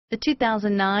The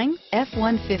 2009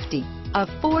 F-150.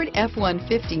 A Ford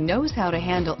F-150 knows how to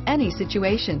handle any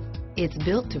situation. It's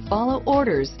built to follow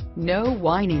orders, no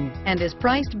whining, and is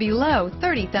priced below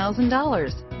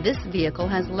 $30,000. This vehicle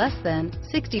has less than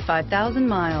 65,000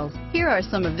 miles. Here are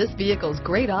some of this vehicle's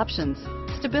great options: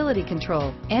 stability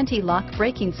control, anti-lock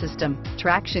braking system,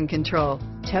 traction control,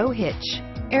 tow hitch,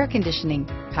 air conditioning,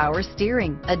 power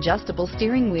steering, adjustable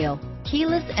steering wheel,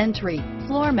 keyless entry,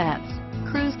 floor mats,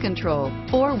 cruise control,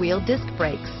 four-wheel disc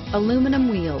brakes, aluminum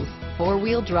wheels,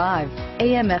 four-wheel drive,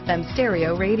 AM/FM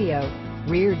stereo radio,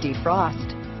 rear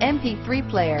defrost, MP3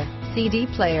 player, CD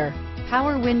player,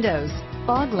 power windows,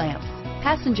 fog lamps,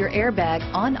 passenger airbag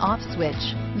on/off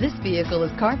switch. This vehicle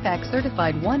is Carfax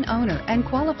certified one owner and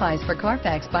qualifies for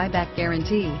Carfax buyback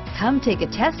guarantee. Come take a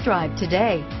test drive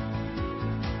today.